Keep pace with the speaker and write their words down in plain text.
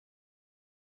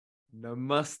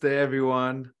Namaste,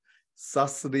 everyone. Sat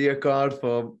Sri Akal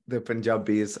for the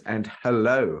Punjabis, and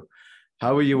hello.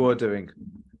 How are you all doing?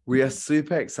 We are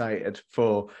super excited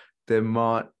for the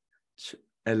March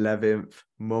 11th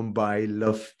Mumbai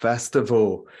Love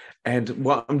Festival. And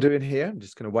what I'm doing here, I'm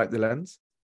just going to wipe the lens.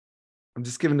 I'm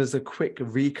just giving us a quick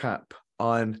recap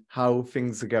on how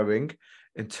things are going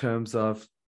in terms of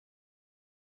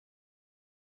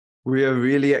we are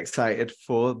really excited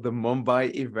for the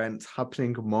Mumbai event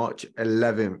happening March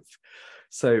 11th.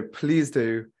 So please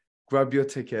do grab your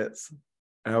tickets.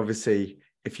 And obviously,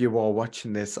 if you are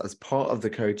watching this as part of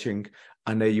the coaching,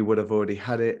 I know you would have already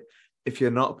had it. If you're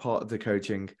not part of the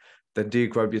coaching, then do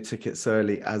grab your tickets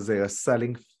early as they are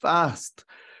selling fast.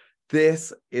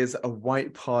 This is a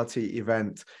white party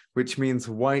event, which means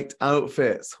white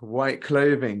outfits, white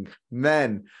clothing,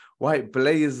 men, white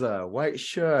blazer, white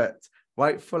shirt,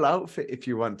 white full outfit if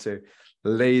you want to.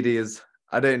 Ladies,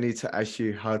 I don't need to ask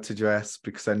you how to dress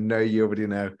because I know you already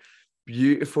know.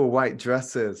 Beautiful white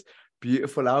dresses,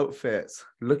 beautiful outfits,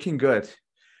 looking good.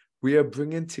 We are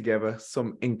bringing together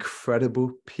some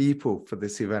incredible people for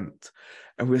this event.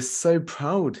 And we're so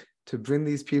proud to bring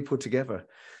these people together.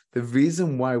 The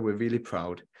reason why we're really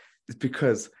proud is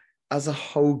because as a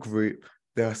whole group,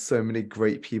 there are so many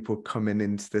great people coming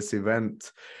into this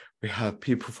event. We have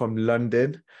people from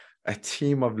London, a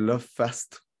team of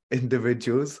LoveFest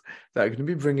individuals that are going to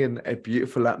be bringing a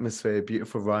beautiful atmosphere, a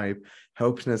beautiful vibe,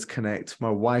 helping us connect.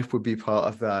 My wife will be part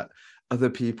of that.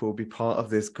 Other people will be part of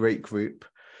this great group.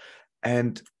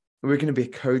 And we're going to be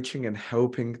coaching and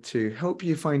helping to help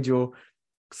you find your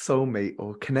soulmate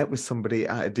or connect with somebody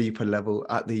at a deeper level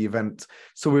at the event.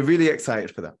 So we're really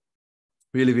excited for that.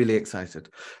 Really, really excited.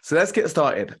 So let's get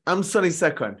started. I'm Sunny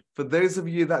Sekon. For those of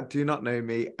you that do not know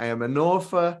me, I am an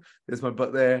author. There's my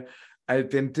butt there. I've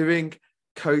been doing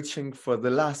coaching for the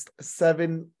last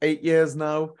 7-8 years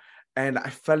now, and I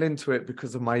fell into it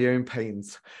because of my own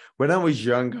pains. When I was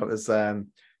young, I was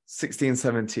 16,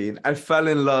 17, I fell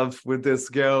in love with this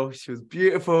girl. She was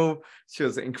beautiful. She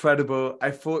was incredible.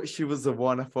 I thought she was the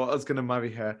one. I thought I was going to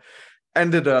marry her.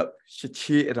 Ended up, she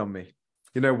cheated on me.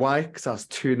 You know why? Because I was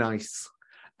too nice.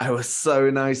 I was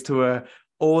so nice to her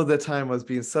all the time. I was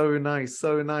being so nice,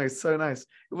 so nice, so nice.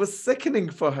 It was sickening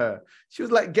for her. She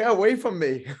was like, get away from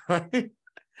me.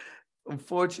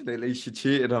 Unfortunately, she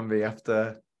cheated on me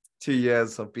after 2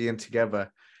 years of being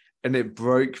together, and it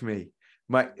broke me.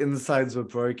 My insides were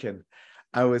broken.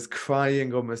 I was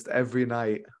crying almost every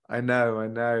night. I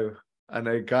know.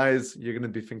 Guys, you're going to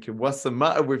be thinking, what's the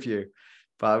matter with you?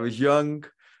 But I was young,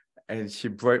 and she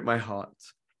broke my heart.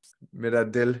 Mera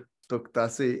dil tukta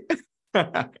si.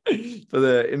 For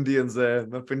the Indians there,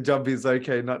 my Punjabi is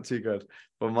okay, not too good.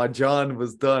 But my John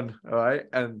was done, all right?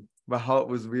 And my heart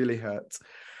was really hurt.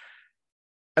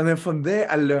 And then from there,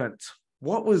 I learned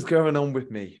what was going on with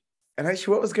me. And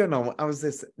actually, what was going on? I was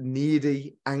this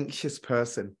needy, anxious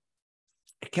person.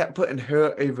 I kept putting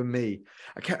her over me.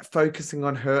 I kept focusing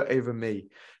on her over me.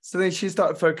 So then she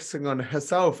started focusing on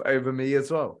herself over me as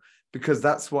well, because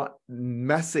that's what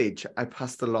message I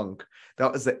passed along.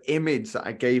 That was the image that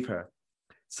I gave her.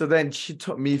 So then she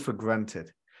took me for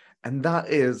granted. And that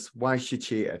is why she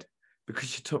cheated, because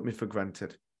she took me for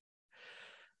granted.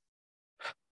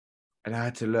 And I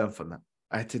had to learn from that.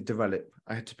 I had to develop.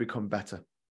 I had to become better.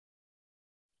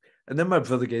 And then my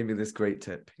brother gave me this great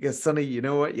tip. He goes, Sonny, you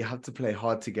know what? You have to play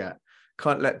hard to get.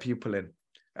 Can't let people in.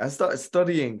 I started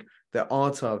studying the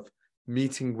art of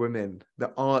meeting women,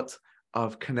 the art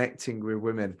of connecting with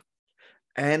women.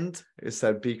 And it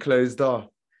said, be closed off,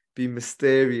 be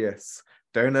mysterious,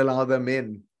 don't allow them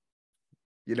in.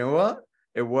 You know what?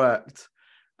 It worked.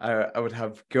 I would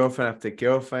have girlfriend after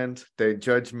girlfriend. Don't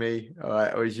judge me. All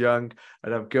right, I was young.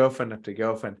 I'd have girlfriend after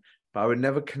girlfriend, but I would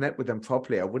never connect with them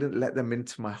properly. I wouldn't let them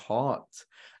into my heart.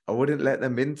 I wouldn't let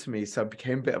them into me. So I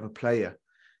became a bit of a player.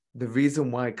 The reason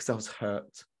why, because I was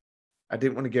hurt. I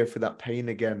didn't want to go through that pain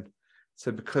again.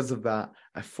 So because of that,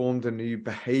 I formed a new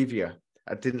behavior.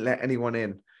 I didn't let anyone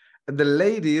in. And the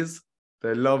ladies,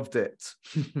 they loved it.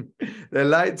 They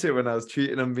liked it when I was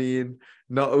treating them mean,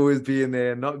 not always being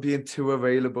there, not being too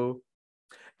available.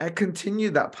 I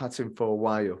continued that pattern for a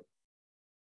while,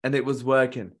 and it was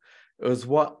working. It was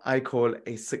what I call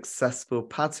a successful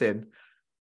pattern,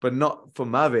 but not for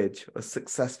marriage, or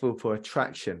successful for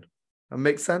attraction. That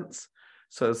makes sense?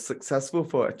 So successful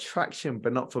for attraction,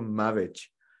 but not for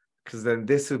marriage, because then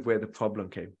this is where the problem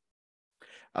came.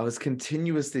 I was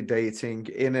continuously dating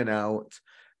in and out.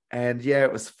 And yeah,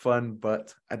 it was fun,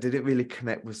 but I didn't really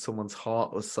connect with someone's heart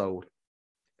or soul.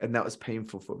 And that was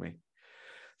painful for me.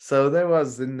 So there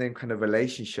was in them kind of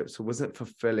relationships. It wasn't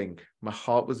fulfilling. My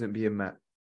heart wasn't being met.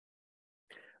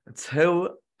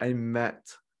 Until I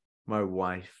met my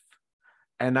wife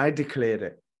and I declared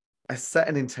it. I set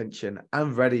an intention.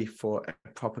 I'm ready for a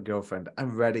proper girlfriend.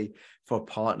 I'm ready for a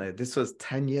partner. This was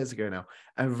 10 years ago now.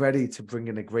 I'm ready to bring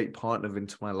in a great partner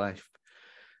into my life.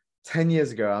 10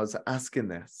 years ago, I was asking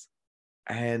this.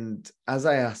 And as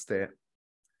I asked it,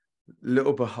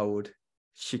 little behold,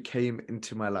 she came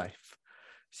into my life.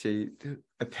 She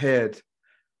appeared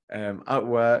at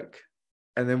work,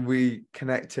 and then we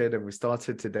connected and we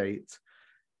started to date.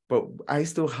 But I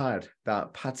still had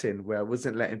that pattern where I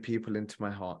wasn't letting people into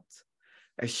my heart.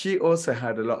 And she also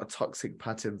had a lot of toxic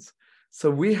patterns.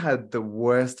 So we had the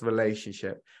worst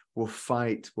relationship. We'll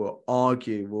fight, we'll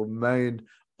argue, we'll moan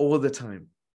all the time.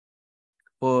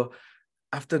 But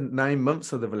after 9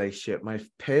 months of the relationship, my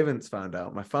parents found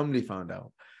out, my family found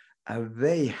out, and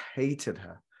they hated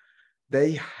her.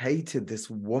 They hated this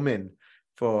woman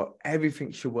for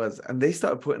everything she was. And they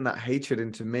started putting that hatred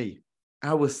into me.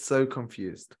 I was so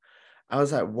confused. I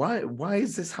was like, why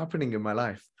is this happening in my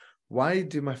life? Why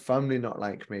do my family not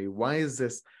like me? Why is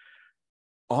this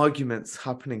arguments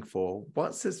happening for?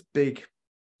 What's this big,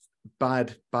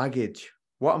 bad baggage?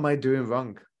 What am I doing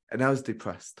wrong? And I was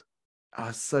depressed. I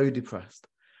was so depressed.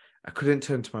 I couldn't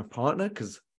turn to my partner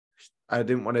because I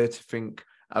didn't want her to think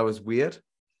I was weird.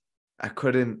 I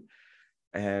couldn't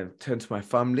turn to my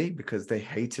family because they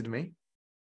hated me.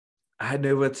 I had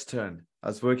nowhere to turn. I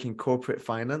was working corporate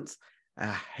finance. I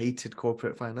hated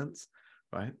corporate finance,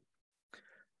 right?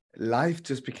 Life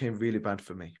just became really bad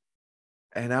for me.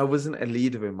 And I wasn't a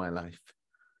leader in my life.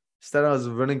 Instead, I was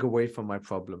running away from my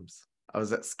problems. I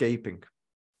was escaping.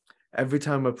 Every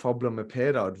time a problem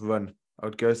appeared, I would run. I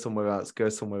would go somewhere else, go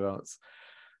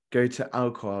to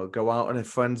alcohol, go out on a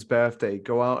friend's birthday,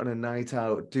 go out on a night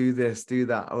out, do this, do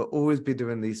that. I will always be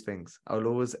doing these things. I will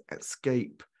always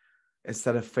escape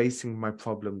instead of facing my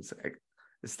problems,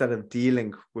 instead of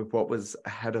dealing with what was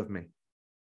ahead of me.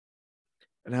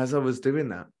 And as I was doing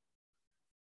that,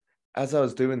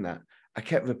 I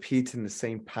kept repeating the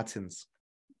same patterns.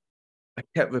 I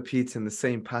kept repeating the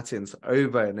same patterns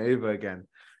over and over again.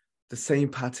 The same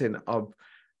pattern of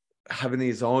having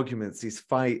these arguments, these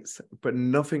fights, but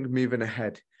nothing moving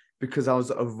ahead because I was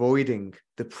avoiding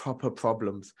the proper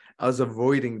problems. I was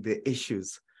avoiding the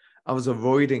issues. I was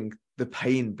avoiding the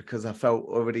pain because I felt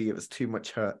already it was too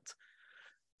much hurt.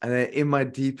 And then in my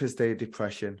deepest day of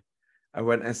depression, I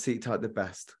went and sought out the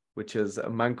best, which is a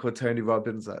man called Tony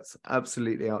Robbins. That's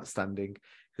absolutely outstanding.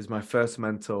 He's my first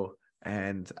mentor,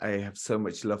 and I have so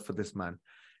much love for this man.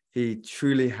 He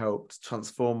truly helped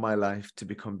transform my life to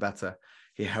become better.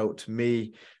 He helped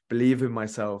me believe in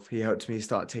myself. He helped me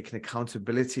start taking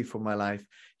accountability for my life.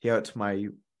 He helped my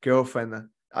girlfriend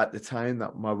at the time,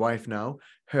 that my wife now,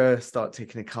 her start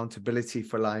taking accountability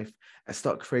for life and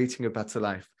start creating a better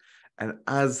life. And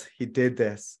as he did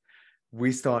this,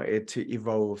 we started to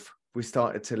evolve. We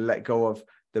started to let go of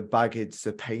the baggage,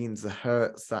 the pains, the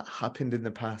hurts that happened in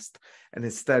the past. And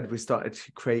instead, we started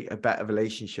to create a better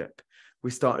relationship.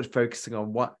 We started focusing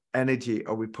on what energy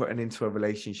are we putting into a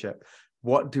relationship?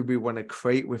 What do we want to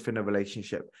create within a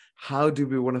relationship? How do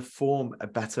we want to form a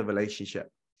better relationship?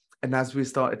 And as we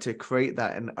started to create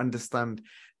that and understand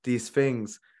these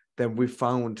things, then we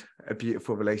found a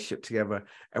beautiful relationship together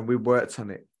and we worked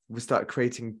on it. We started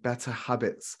creating better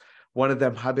habits. One of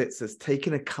them habits is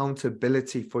taking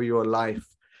accountability for your life.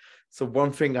 So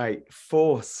one thing I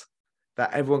force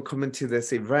that everyone coming to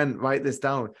this event, write this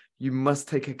down. You must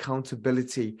take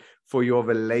accountability for your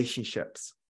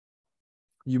relationships.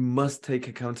 You must take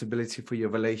accountability for your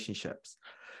relationships.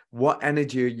 What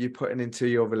energy are you putting into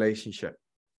your relationship?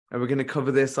 And we're going to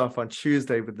cover this off on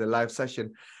Tuesday with the live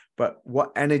session. But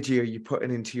what energy are you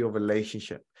putting into your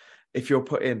relationship? If you're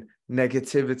putting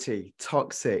negativity,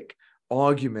 toxic,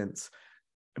 arguments,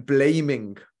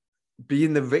 blaming,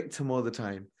 being the victim all the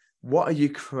time, what are you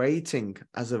creating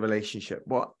as a relationship?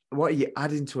 What are you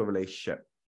adding to a relationship?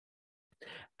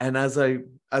 And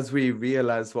as we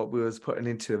realized what we was putting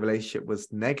into the relationship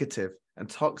was negative and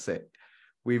toxic,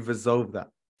 we've resolved that.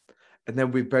 And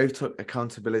then we both took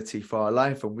accountability for our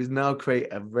life, and we now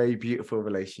create a very beautiful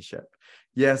relationship.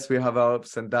 Yes, we have our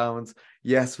ups and downs.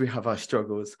 Yes, we have our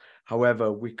struggles.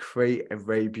 However, we create a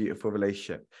very beautiful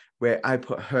relationship where I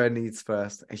put her needs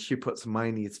first and she puts my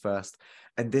needs first.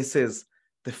 And this is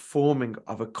the forming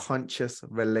of a conscious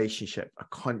relationship, a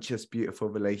conscious, beautiful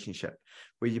relationship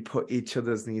where you put each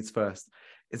other's needs first.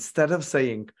 Instead of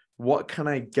saying, what can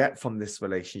I get from this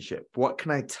relationship? What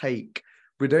can I take?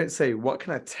 We don't say, what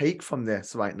can I take from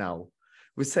this right now?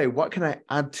 We say, what can I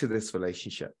add to this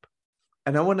relationship?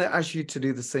 And I want to ask you to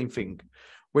do the same thing.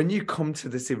 When you come to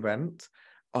this event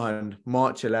on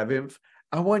March 11th,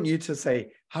 I want you to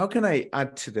say, how can I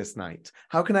add to this night?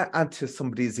 How can I add to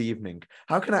somebody's evening?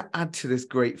 How can I add to this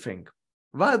great thing?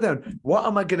 Rather than, what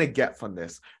am I going to get from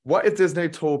this? What if there's no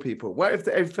tall people? What if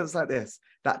everything's like this?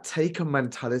 That taker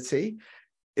mentality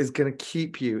is going to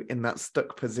keep you in that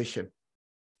stuck position.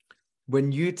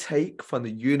 When you take from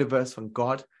the universe, from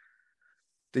God,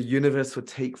 the universe will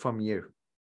take from you.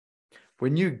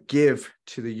 When you give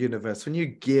to the universe, when you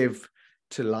give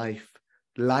to life,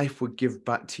 life will give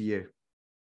back to you.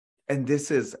 And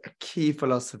this is a key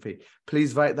philosophy.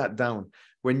 Please write that down.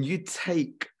 When you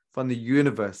take from the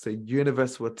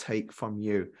universe will take from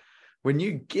you. When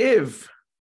you give,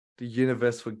 the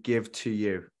universe will give to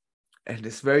you. And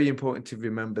it's very important to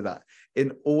remember that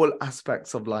in all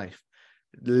aspects of life,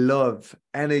 love,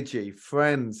 energy,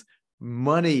 friends,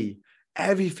 money,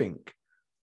 everything.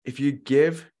 If you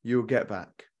give, you'll get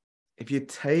back. If you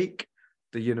take,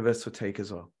 the universe will take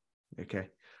as well. Okay,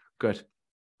 good.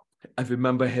 I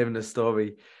remember hearing a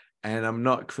story, and I'm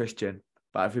not Christian,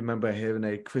 but I remember hearing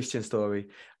a Christian story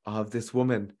of this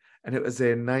woman, and it was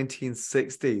in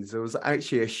 1960s. There was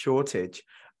actually a shortage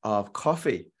of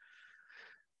coffee.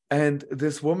 And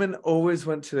this woman always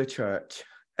went to the church.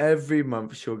 Every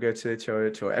month she'll go to the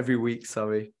church, or every week,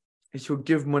 sorry, and she'll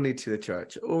give money to the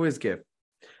church, always give.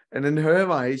 And in her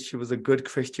eyes, she was a good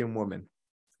Christian woman,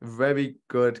 a very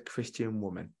good Christian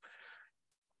woman.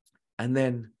 And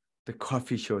then the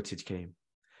coffee shortage came,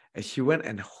 and she went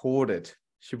and hoarded.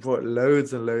 She brought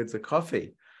loads and loads of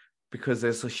coffee because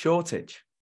there's a shortage.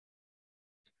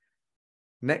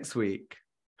 Next week,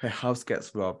 her house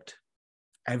gets robbed.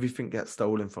 Everything gets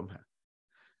stolen from her.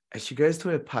 And she goes to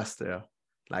her pastor,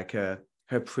 like her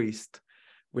priest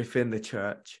within the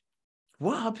church.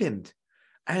 What happened?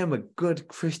 I am a good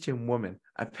Christian woman.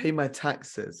 I pay my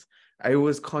taxes. I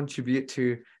always contribute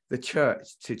to the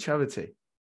church, to charity.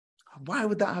 Why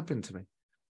would that happen to me?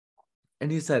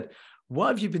 And he said, what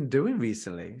have you been doing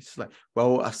recently? She's like,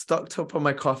 well, I've stocked up on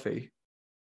my coffee.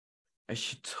 And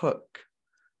she took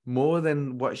more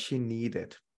than what she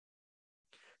needed.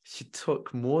 She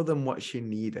took more than what she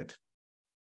needed.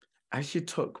 As she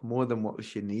took more than what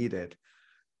she needed,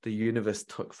 the universe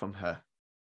took from her.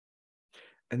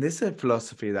 And this is a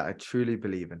philosophy that I truly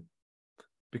believe in,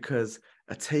 because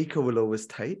a taker will always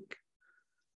take.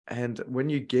 And when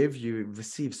you give, you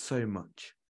receive so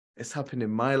much. It's happened in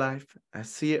my life. I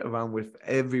see it around with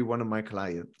every one of my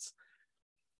clients.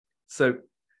 So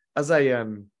as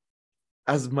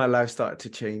my life started to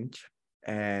change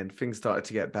and things started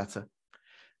to get better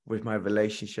with my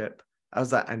relationship, I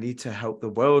was like, I need to help the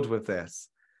world with this.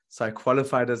 So I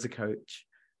qualified as a coach.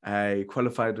 I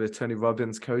qualified with Tony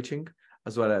Robbins coaching,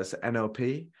 as well as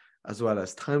NLP, as well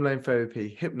as timeline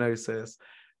therapy, hypnosis,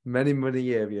 many,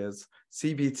 many areas,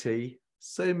 CBT,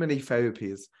 so many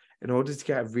therapies in order to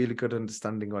get a really good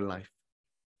understanding on life.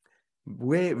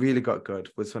 Where it really got good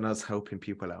was when I was helping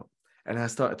people out, and I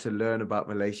started to learn about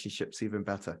relationships even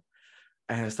better.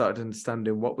 And I started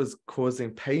understanding what was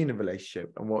causing pain in a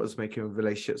relationship and what was making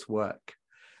relationships work.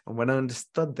 And when I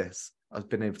understood this, I've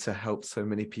been able to help so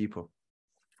many people.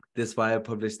 This is why I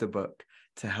published a book,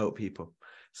 to help people.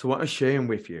 So what I'm sharing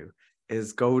with you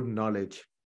is golden knowledge.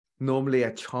 Normally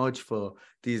I charge for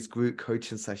these group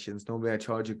coaching sessions. Normally I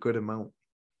charge a good amount.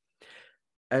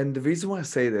 And the reason why I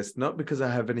say this, not because I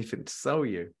have anything to sell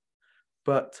you,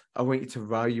 but I want you to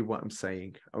value what I'm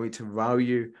saying. I want you to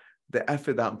value the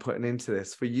effort that I'm putting into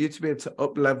this, for you to be able to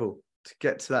up level, to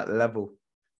get to that level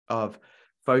of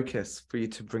focus, for you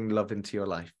to bring love into your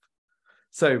life.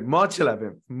 So March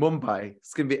 11th, Mumbai,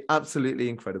 it's going to be absolutely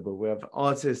incredible. We have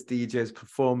artists, DJs,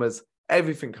 performers,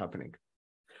 everything happening.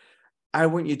 I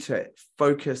want you to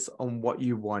focus on what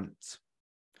you want.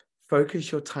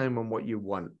 Focus your time on what you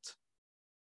want.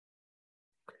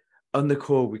 On the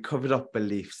call, we covered up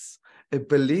beliefs. A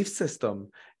belief system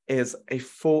is a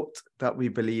thought that we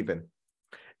believe in.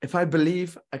 If I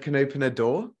believe I can open a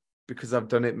door because I've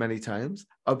done it many times,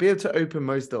 I'll be able to open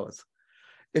most doors.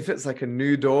 If it's like a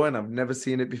new door and I've never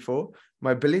seen it before,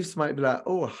 my beliefs might be like,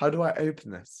 oh, how do I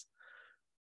open this?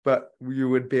 But you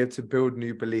would be able to build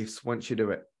new beliefs once you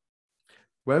do it.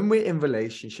 When we're in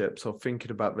relationships or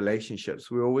thinking about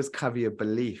relationships, we always carry a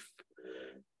belief.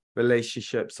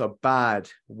 Relationships are bad.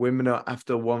 Women are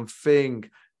after one thing.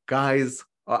 Guys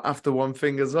are after one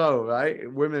thing as well, right?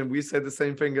 Women, we say the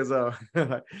same thing as well.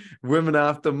 Women are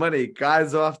after money.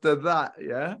 Guys are after that,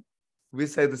 yeah? We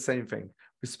say the same thing.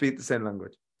 We speak the same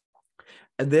language.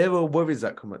 And there are worries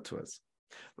that come up to us.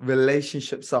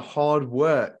 Relationships are hard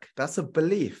work. That's a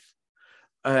belief.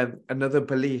 Another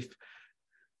belief,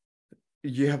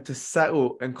 you have to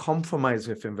settle and compromise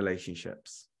within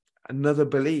relationships. Another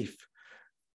belief,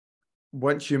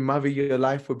 once you marry, your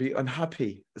life will be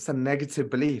unhappy. It's a negative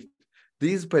belief.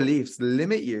 These beliefs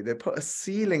limit you. They put a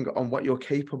ceiling on what you're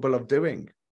capable of doing,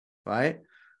 right?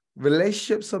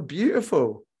 Relationships are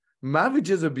beautiful.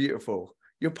 Marriages are beautiful.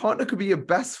 Your partner could be your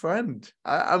best friend.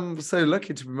 I'm so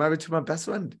lucky to be married to my best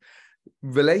friend.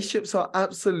 Relationships are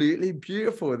absolutely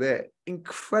beautiful. They're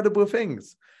incredible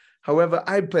things. However,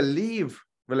 I believe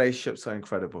relationships are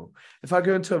incredible. If I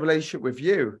go into a relationship with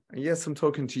you, and yes, I'm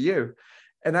talking to you,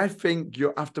 and I think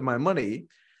you're after my money,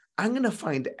 I'm going to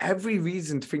find every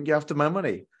reason to think you're after my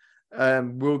money.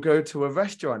 We'll go to a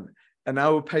restaurant and I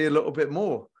will pay a little bit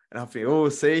more. And I'll think, oh,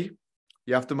 see,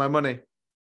 you're after my money.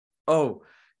 Oh,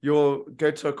 you'll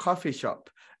go to a coffee shop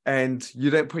and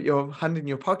you don't put your hand in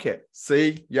your pocket.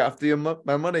 See, you're after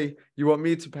my money. You want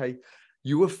me to pay.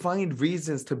 You will find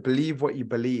reasons to believe what you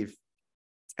believe.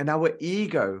 And our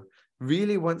ego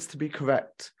really wants to be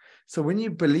correct. So when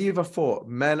you believe a thought,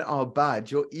 men are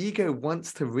bad, your ego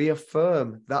wants to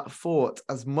reaffirm that thought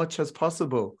as much as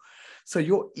possible. So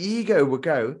your ego will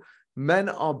go, men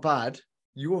are bad.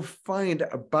 You will find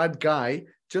a bad guy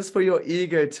just for your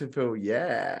ego to feel,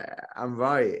 yeah, I'm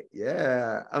right.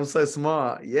 Yeah, I'm so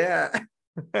smart. Yeah.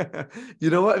 You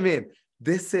know what I mean?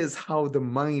 This is how the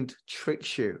mind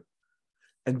tricks you.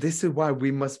 And this is why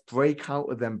we must break out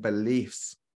of them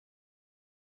beliefs.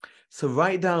 So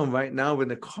write down right now in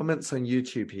the comments on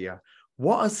YouTube here,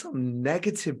 what are some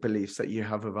negative beliefs that you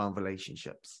have around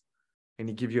relationships? And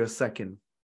you give you a second.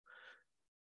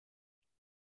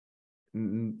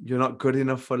 You're not good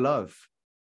enough for love.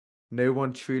 No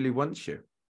one truly wants you.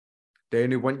 They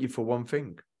only want you for one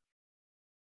thing.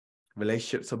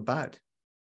 Relationships are bad.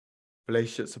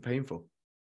 Relationships are painful.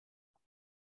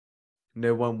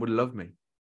 No one would love me.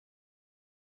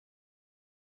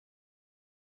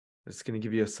 I'm just going to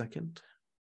give you a second.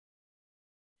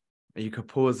 And you can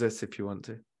pause this if you want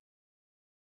to.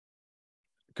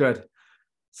 Good.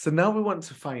 So now we want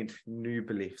to find new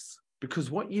beliefs, because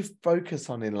what you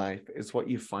focus on in life is what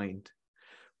you find.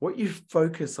 What you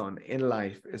focus on in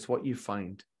life is what you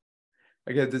find.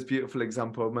 I get this beautiful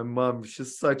example of my mum.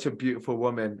 She's such a beautiful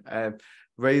woman.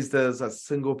 Raised as a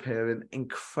single parent,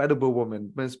 incredible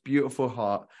woman, most beautiful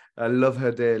heart. I love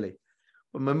her dearly.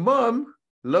 But my mum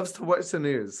loves to watch the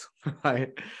news,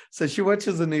 right? So she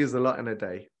watches the news a lot in a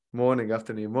day. Morning,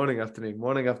 afternoon, morning, afternoon,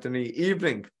 morning, afternoon,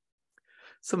 evening.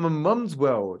 So my mum's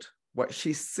world, what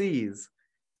she sees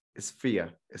is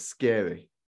fear. It's scary.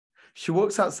 She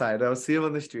walks outside. I'll see her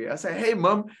on the street. I say, hey,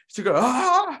 mum. She goes,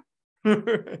 ah! What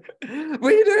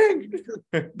are you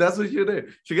doing? That's what she'll do.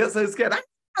 She gets so scared.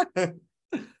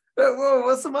 Whoa,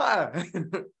 what's the matter?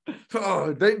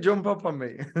 Oh, don't jump up on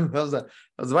me. I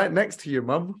was right next to you,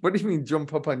 mum. What do you mean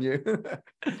jump up on you?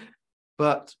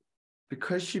 But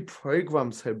because she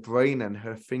programs her brain and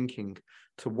her thinking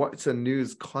to watch the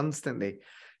news constantly,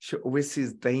 she always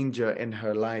sees danger in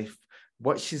her life.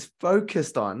 What she's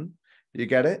focused on, you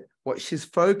get it? What she's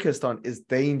focused on is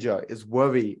danger, is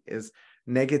worry, is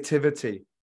negativity.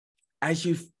 As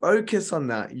you focus on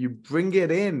that, you bring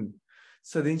it in.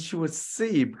 So then she would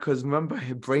see, because remember,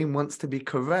 her brain wants to be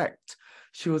correct.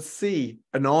 She would see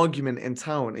an argument in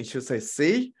town and she'll say,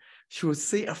 see? She will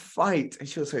see a fight and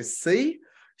she'll say, see?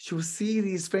 She will see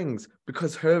these things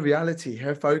because her reality,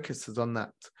 her focus is on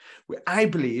that. I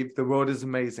believe the world is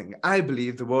amazing. I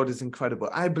believe the world is incredible.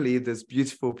 I believe there's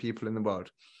beautiful people in the world.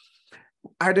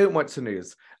 I don't watch the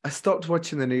news. I stopped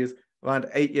watching the news around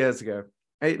 9 years ago.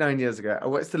 I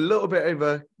watched a little bit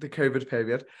over the COVID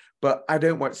period, but I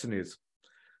don't watch the news.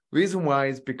 Reason why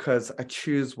is because I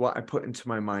choose what I put into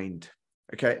my mind.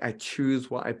 Okay, I choose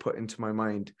what I put into my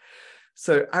mind.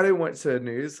 So I don't watch the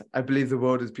news. I believe the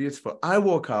world is beautiful. I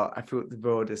walk out, I feel the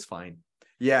world is fine.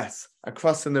 Yes, I'm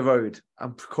crossing the road.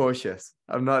 I'm cautious.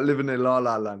 I'm not living in la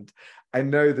la land. I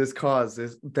know there's cars,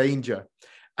 there's danger.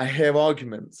 I hear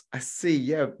arguments. I see,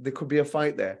 yeah, there could be a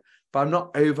fight there, but I'm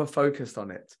not over focused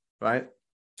on it, right?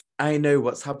 I know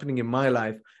what's happening in my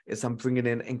life is I'm bringing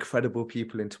in incredible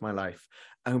people into my life.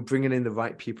 I'm bringing in the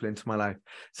right people into my life.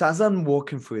 So as I'm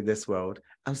walking through this world,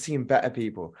 I'm seeing better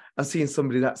people. I'm seeing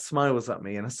somebody that smiles at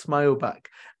me and I smile back.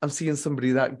 I'm seeing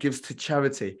somebody that gives to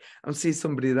charity. I'm seeing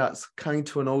somebody that's kind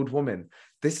to an old woman.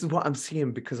 This is what I'm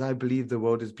seeing because I believe the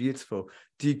world is beautiful.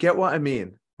 Do you get what I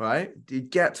mean? Right? Do you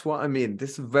get what I mean?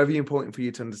 This is very important for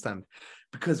you to understand.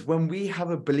 Because when we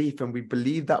have a belief and we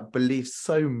believe that belief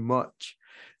so much,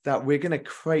 that we're going to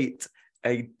create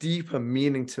a deeper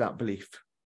meaning to that belief.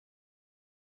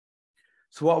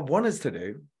 So what I want us to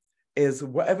do is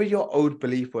whatever your old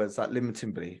belief was, that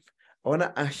limiting belief, I want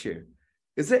to ask you,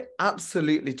 is it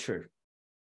absolutely true?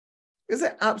 Is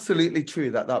it absolutely true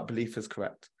that that belief is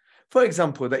correct? For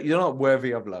example, that you're not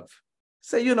worthy of love.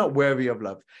 Say you're not worthy of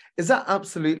love. Is that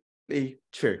absolutely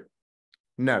true?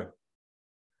 No.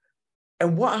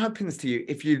 And what happens to you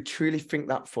if you truly think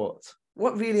that thought?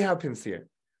 What really happens to you?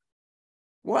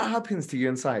 What happens to you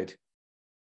inside?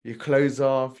 You close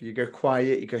off, you go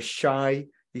quiet, you go shy,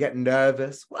 you get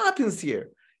nervous. What happens to you?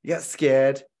 You get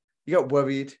scared, you get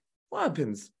worried. What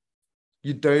happens?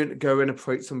 You don't go and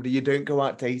approach somebody, you don't go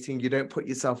out dating, you don't put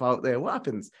yourself out there. What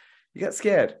happens? You get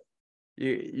scared.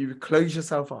 You close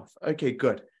yourself off. Okay,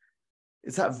 good.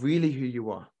 Is that really who you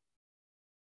are?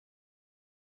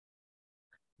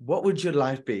 What would your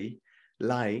life be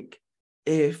like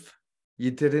if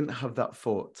you didn't have that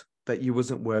thought that you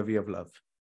wasn't worthy of love?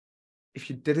 If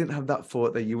you didn't have that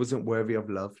thought that you wasn't worthy of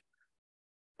love,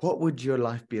 what would your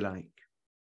life be like?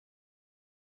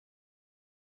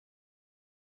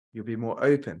 You'll be more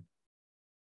open.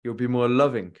 You'll be more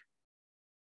loving.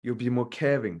 You'll be more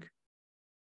caring.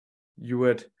 You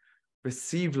would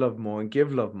receive love more and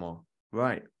give love more,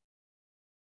 right?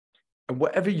 And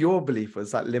whatever your belief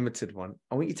was, that limited one,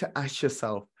 I want you to ask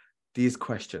yourself these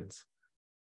questions.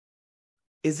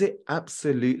 Is it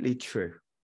absolutely true?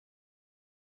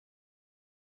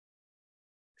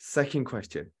 Second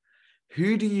question,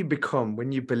 who do you become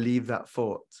when you believe that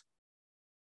thought?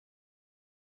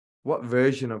 What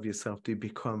version of yourself do you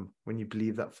become when you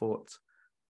believe that thought?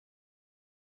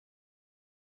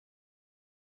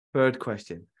 Third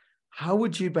question, how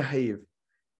would you behave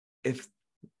if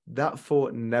that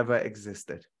thought never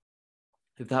existed?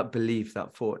 If that belief,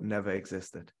 that thought never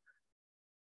existed?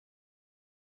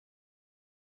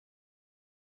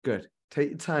 Good. Take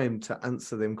your time to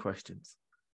answer them questions.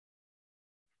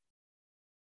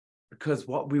 Because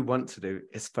what we want to do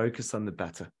is focus on the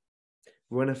better.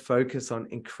 We want to focus on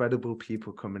incredible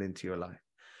people coming into your life.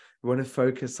 We want to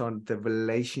focus on the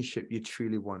relationship you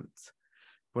truly want.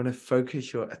 We want to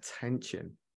focus your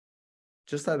attention.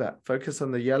 Just like that. Focus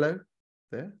on the yellow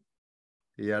there.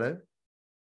 The yellow.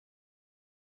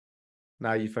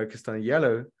 Now you focused on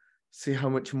yellow. See how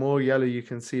much more yellow you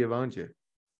can see around you.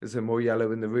 Is there more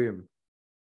yellow in the room?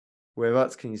 Where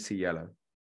else can you see yellow?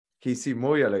 Can you see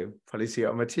more yellow? Probably see it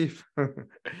on my teeth.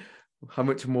 How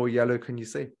much more yellow can you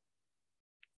see?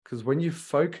 Because when you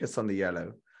focus on the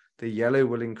yellow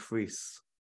will increase.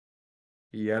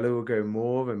 The yellow will go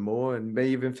more and more, and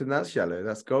maybe even think that's yellow.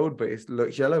 That's gold, but it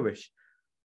looks yellowish.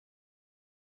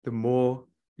 The more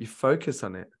you focus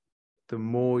on it, the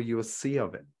more you will see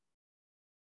of it.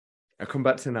 I'll come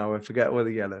back to now and forget all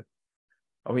the yellow.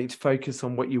 I want you to focus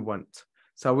on what you want.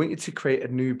 So I want you to create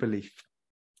a new belief.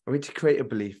 I want you to create a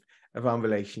belief around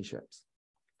relationships.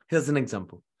 Here's an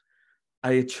example.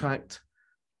 I attract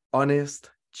honest,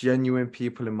 genuine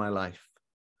people in my life.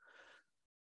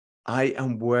 I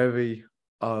am worthy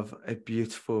of a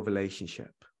beautiful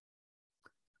relationship.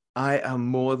 I am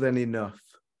more than enough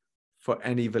for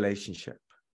any relationship.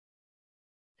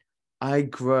 I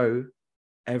grow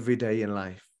every day in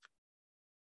life.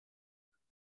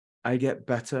 I get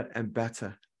better and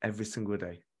better every single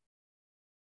day.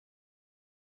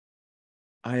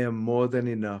 I am more than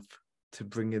enough to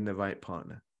bring in the right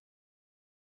partner.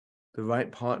 The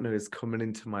right partner is coming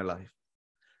into my life.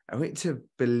 I want you to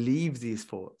believe these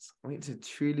thoughts. I want you to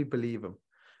truly believe them.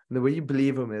 And the way you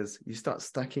believe them is you start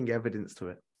stacking evidence to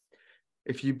it.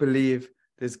 If you believe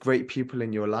there's great people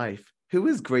in your life, who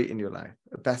is great in your life?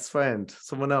 A best friend,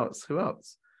 someone else, who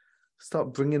else?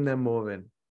 Start bringing them more in.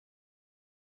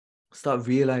 Start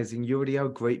realizing you already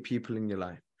have great people in your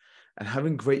life. And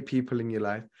having great people in your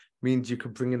life means you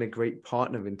could bring in a great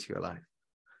partner into your life.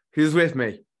 Who's with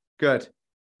me? Good.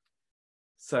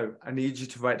 So I need you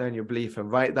to write down your belief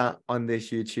and write that on this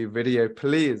YouTube video,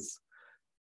 please.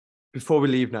 Before we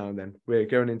leave now and then, we're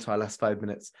going into our last 5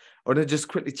 minutes. I want to just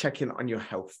quickly check in on your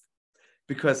health,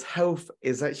 because health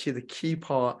is actually the key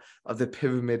part of the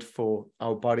pyramid for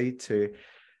our body to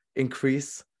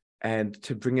increase and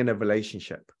to bring in a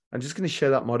relationship. I'm just going to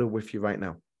share that model with you right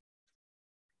now.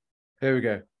 Here we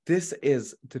go. This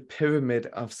is the pyramid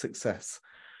of success.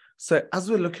 So as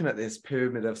we're looking at this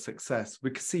pyramid of success, we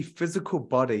can see physical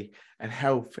body and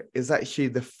health is actually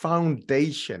the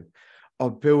foundation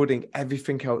of building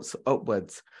everything else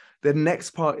upwards. The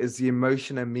next part is the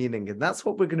emotion and meaning. And that's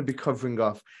what we're going to be covering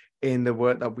off in the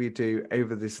work that we do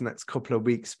over this next couple of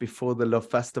weeks before the Love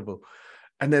Festival.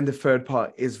 And then the third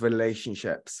part is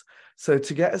relationships. So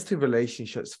to get us to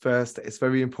relationships, first, it's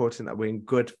very important that we're in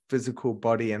good physical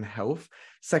body and health.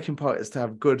 Second part is to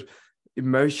have good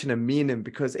emotion and meaning,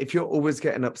 because if you're always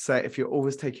getting upset, if you're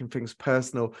always taking things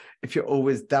personal, if you're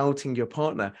always doubting your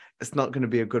partner, it's not going to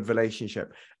be a good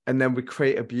relationship. And then we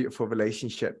create a beautiful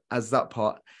relationship as that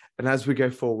part. And as we go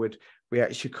forward, we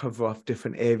actually cover off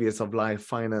different areas of life,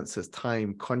 finances,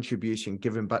 time, contribution,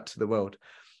 giving back to the world.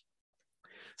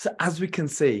 So as we can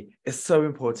see, it's so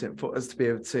important for us to be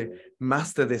able to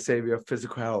master this area of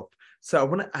physical health. So I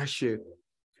want to ask you,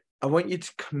 I want you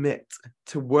to commit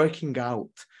to working out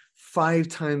 5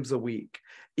 times a week,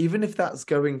 even if that's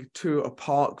going to a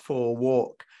park for a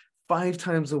walk, 5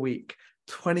 times a week,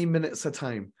 20 minutes a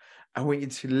time. I want you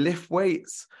to lift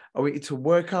weights. I want you to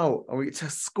work out. I want you to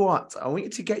squat. I want you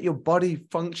to get your body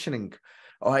functioning.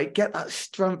 All right, get that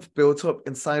strength built up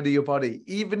inside of your body,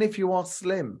 even if you are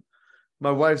slim.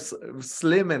 My wife's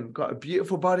slim and got a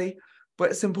beautiful body,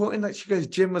 but it's important that she goes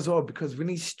gym as well, because we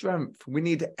need strength. We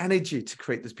need energy to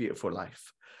create this beautiful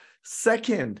life.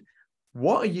 Second,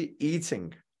 what are you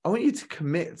eating? I want you to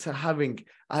commit to having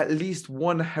at least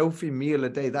one healthy meal a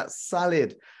day. That's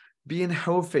salad, being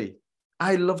healthy.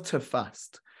 I love to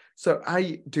fast. So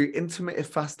I do intermittent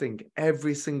fasting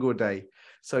every single day.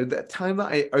 So the time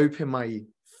that I open my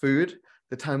food,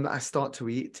 the time that I start to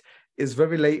eat is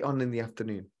very late on in the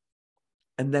afternoon.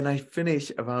 And then I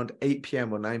finish around 8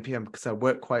 p.m. or 9 p.m. because I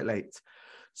work quite late.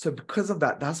 So because of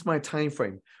that, that's my time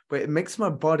frame. But it makes my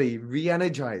body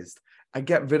re-energized. I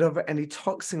get rid of any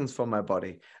toxins from my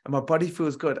body, and my body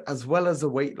feels good, as well as the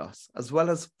weight loss, as well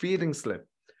as feeling slim.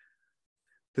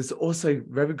 There's also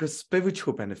very good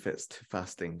spiritual benefits to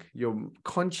fasting. Your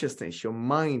consciousness, your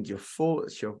mind, your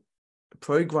thoughts, your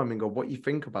programming, or what you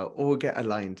think about all get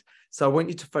aligned. So I want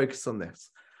you to focus on this.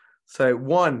 So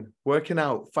 1, working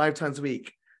out 5 times a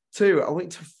week. 2, I want you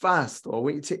to fast, or I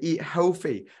want you to eat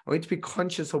healthy. I want you to be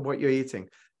conscious of what you're eating.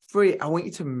 3, I want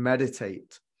you to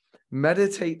meditate.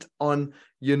 Meditate on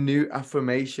your new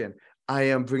affirmation. I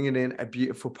am bringing in a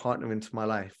beautiful partner into my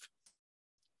life.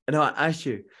 And I ask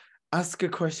you, ask a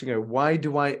question, why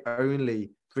do I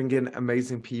only bring in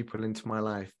amazing people into my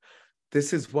life?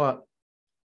 This is what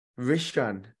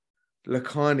Rishan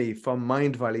Lakhani from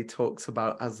Mind Valley talks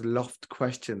about as loft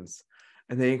questions.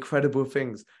 And the incredible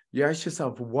things. You ask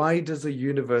yourself, why does the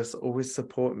universe always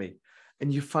support me?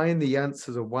 And you find the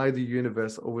answers of why the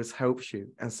universe always helps you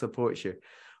and supports you.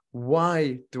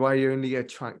 Why do I only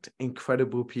attract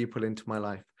incredible people into my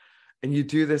life? And you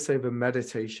do this over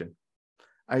meditation.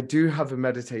 I do have a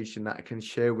meditation that I can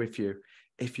share with you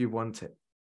if you want it.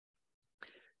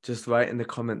 Just write in the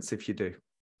comments if you do.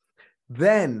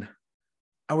 Then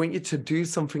I want you to do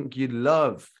something you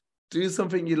love. Do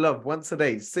something you love once a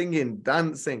day, singing,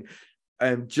 dancing,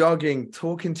 jogging,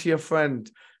 talking to your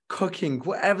friend, cooking,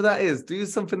 whatever that is. Do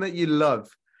something that you love.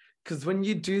 Because when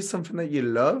you do something that you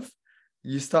love,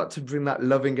 you start to bring that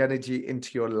loving energy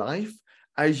into your life.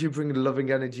 As you bring loving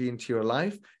energy into your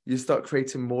life, you start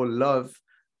creating more love.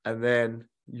 And then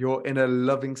you're in a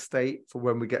loving state for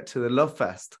when we get to the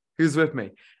LoveFest. Who's with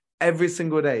me? Every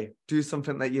single day, do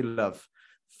something that you love.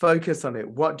 Focus on it.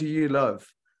 What do you love?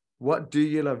 What do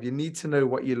you love? You need to know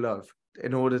what you love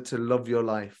in order to love your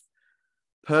life.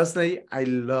 Personally, I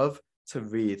love to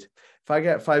read. If I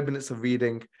get 5 minutes of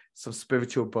reading some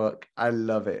spiritual book, I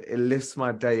love it. It lifts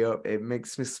my day up. It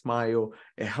makes me smile.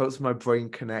 It helps my brain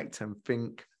connect and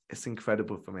think. It's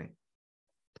incredible for me.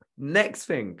 Next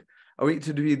thing, I want you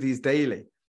to do these daily.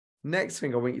 Next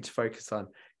thing I want you to focus on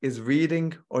is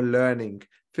reading or learning.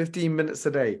 15 minutes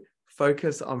a day.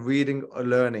 Focus on reading or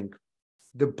learning.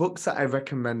 The books that I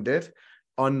recommended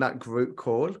on that group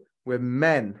call were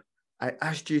men. I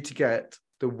asked you to get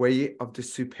The Way of the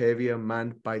Superior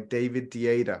Man by David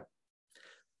Deida.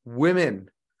 Women,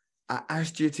 I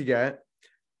asked you to get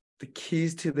The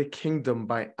Keys to the Kingdom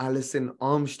by Alison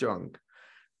Armstrong.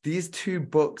 These 2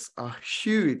 books are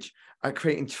huge at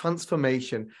creating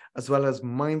transformation as well as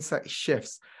mindset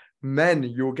shifts. Men,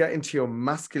 you'll get into your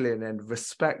masculine and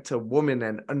respect a woman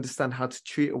and understand how to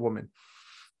treat a woman,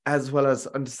 as well as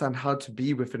understand how to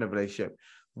be within a relationship.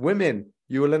 Women,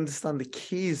 you will understand the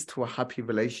keys to a happy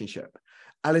relationship.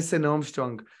 Alison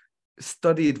Armstrong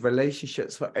studied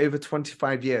relationships for over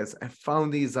 25 years and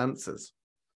found these answers.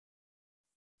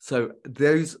 So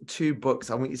those 2 books,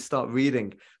 I want you to start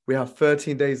reading. We have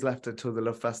 13 days left until the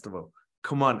Love Festival.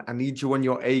 Come on, I need you on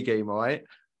your A game, all right?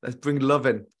 Let's bring love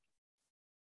in.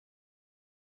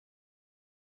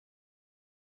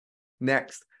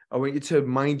 Next, I want you to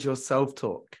mind your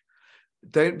self-talk.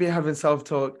 Don't be having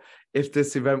self-talk, if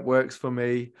this event works for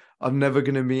me, I'm never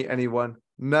going to meet anyone.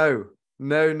 No.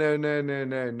 I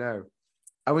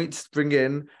want you to bring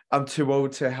in, I'm too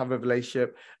old to have a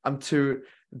relationship.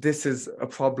 This is a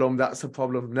problem, that's a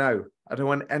problem. No, I don't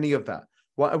want any of that.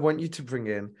 What I want you to bring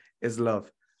in is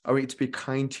love. I want you to be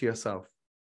kind to yourself.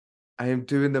 I am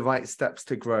doing the right steps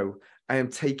to grow. I am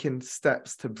taking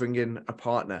steps to bring in a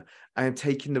partner. I am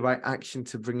taking the right action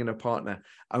to bring in a partner.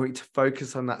 I want you to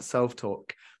focus on that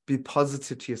self-talk. Be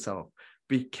positive to yourself.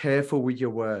 Be careful with your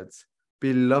words.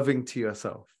 Be loving to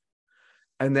yourself.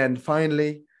 And then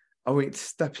finally, I want you to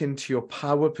step into your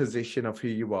power position of who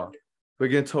you are. We're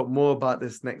going to talk more about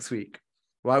this next week.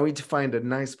 Well, I want you to find a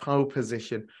nice power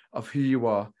position of who you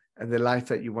are and the life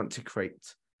that you want to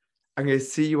create. I'm going to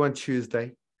see you on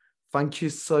Tuesday. Thank you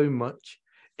so much.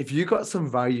 If you got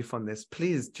some value from this,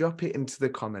 please drop it into the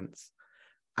comments.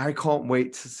 I can't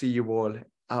wait to see you all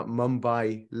at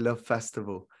Mumbai Love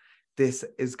Festival. This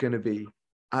is going to be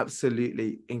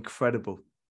absolutely incredible.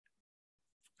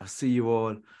 I'll see you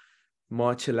all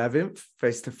March 11th,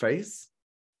 face to face.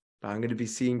 I'm going to be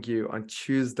seeing you on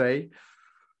Tuesday.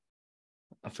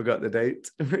 I forgot the date.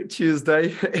 Tuesday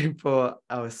for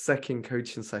our second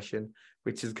coaching session,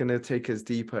 which is going to take us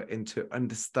deeper into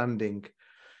understanding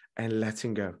and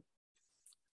letting go.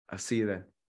 I'll see you then.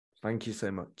 Thank you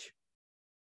so much.